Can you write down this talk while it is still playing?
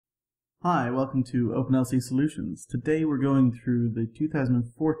Hi, welcome to OpenLC Solutions. Today we're going through the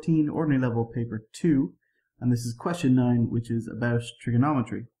 2014 Ordinary Level Paper 2, and this is question 9, which is about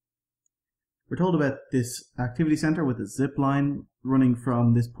trigonometry. We're told about this activity center with a zip line running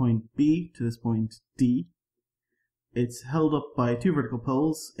from this point B to this point D. It's held up by two vertical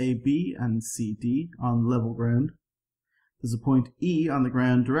poles, AB and CD, on level ground. There's a point E on the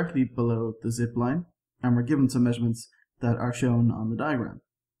ground directly below the zip line, and we're given some measurements that are shown on the diagram.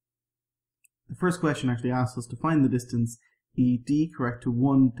 The first question actually asks us to find the distance ED correct to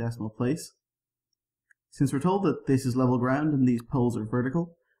one decimal place. Since we're told that this is level ground and these poles are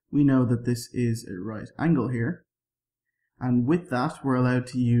vertical, we know that this is a right angle here. And with that, we're allowed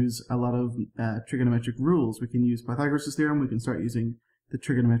to use a lot of trigonometric rules. We can use Pythagoras Theorem, we can start using the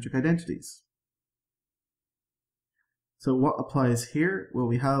trigonometric identities. So what applies here? Well,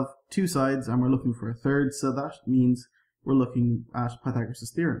 we have two sides and we're looking for a third, so that means we're looking at Pythagoras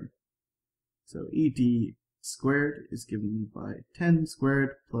Theorem. So ED squared is given by 10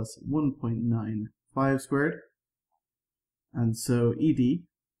 squared plus 1.95 squared. And so ED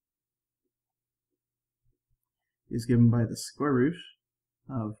is given by the square root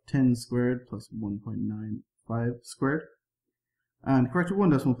of 10 squared plus 1.95 squared. And correct to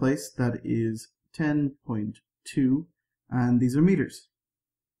one decimal place, that is 10.2, and these are meters.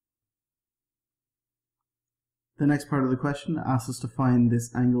 The next part of the question asks us to find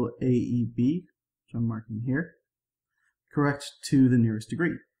this angle AEB, which I'm marking here, correct to the nearest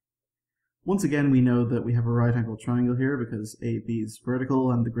degree. Once again, we know that we have a right angle triangle here because AB is vertical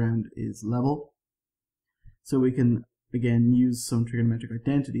and the ground is level. So we can, again, use some trigonometric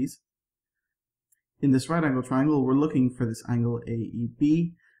identities. In this right angle triangle, we're looking for this angle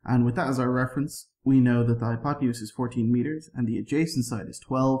AEB, and with that as our reference, we know that the hypotenuse is 14 meters and the adjacent side is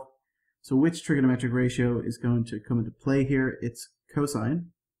 12. So which trigonometric ratio is going to come into play here? It's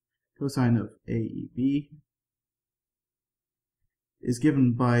cosine. Cosine of AEB is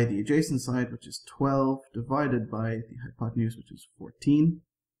given by the adjacent side, which is 12, divided by the hypotenuse, which is 14.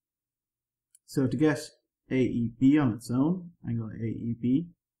 So to get AEB on its own, angle AEB,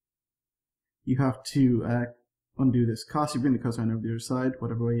 you have to undo this cos. You bring the cosine over the other side,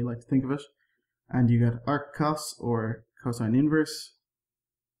 whatever way you like to think of it, and you get arc cos, or cosine inverse,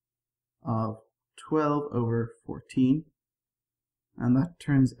 of 12 over 14, and that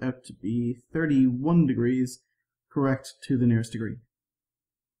turns out to be 31 degrees, correct to the nearest degree.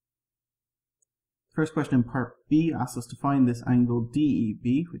 First question in part B asks us to find this angle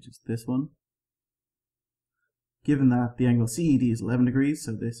DEB, which is this one. Given that the angle CED is 11 degrees,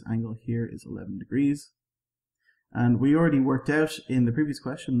 so this angle here is 11 degrees. And we already worked out in the previous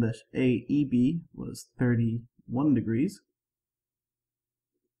question that AEB was 31 degrees.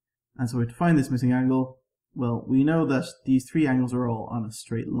 And so to find this missing angle, well, we know that these three angles are all on a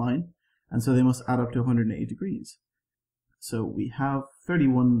straight line, and so they must add up to 180 degrees. So we have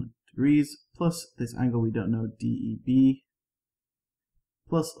 31 degrees plus this angle we don't know, DEB,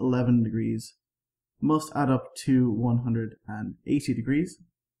 plus 11 degrees, must add up to 180 degrees.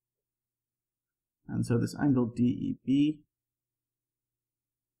 And so this angle DEB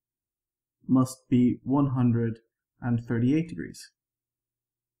must be 138 degrees.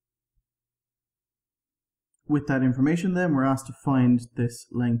 With that information then, we're asked to find this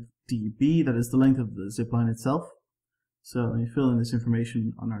length dB, that is the length of the zip line itself. So let me fill in this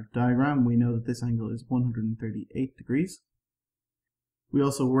information on our diagram. We know that this angle is 138 degrees. We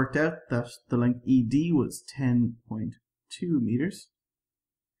also worked out that the length ED was 10.2 meters.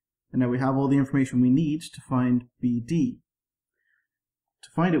 And now we have all the information we need to find BD.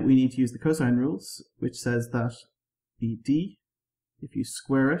 To find it, we need to use the cosine rules, which says that BD, if you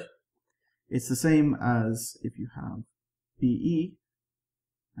square it, it's the same as if you have BE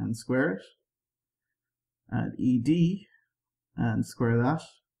and square it, and ED and square that,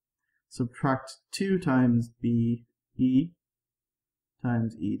 subtract 2 times BE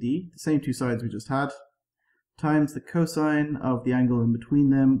times ED, the same two sides we just had, times the cosine of the angle in between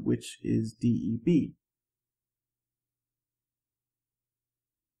them, which is DEB.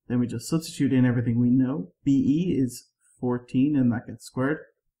 Then we just substitute in everything we know. BE is 14 and that gets squared.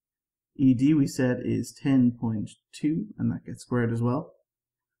 ED we said is 10.2 and that gets squared as well.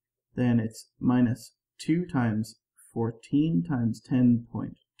 Then it's minus 2 times 14 times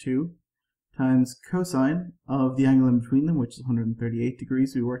 10.2 times cosine of the angle in between them, which is 138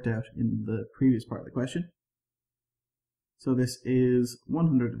 degrees we worked out in the previous part of the question. So this is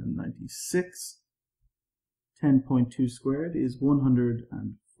 196. 10.2 squared is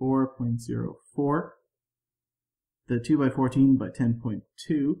 104.04. The 2 by 14 by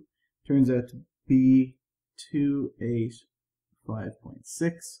 10.2 turns out to be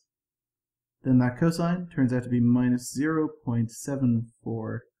 285.6. then that cosine turns out to be minus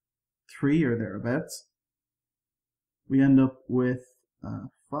 0.743 or thereabouts. We end up with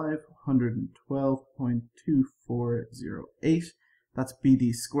 512.2408. That's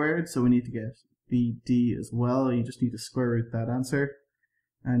BD squared, so we need to get BD as well. You just need to square root that answer,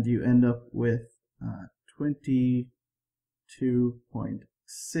 and you end up with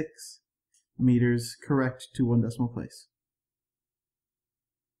 22.6 meters, correct to 1 decimal place.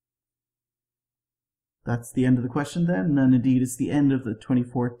 That's the end of the question then, and indeed it's the end of the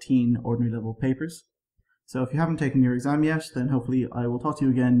 2014 ordinary level papers. So if you haven't taken your exam yet, then hopefully I will talk to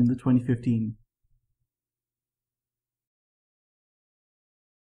you again in the 2015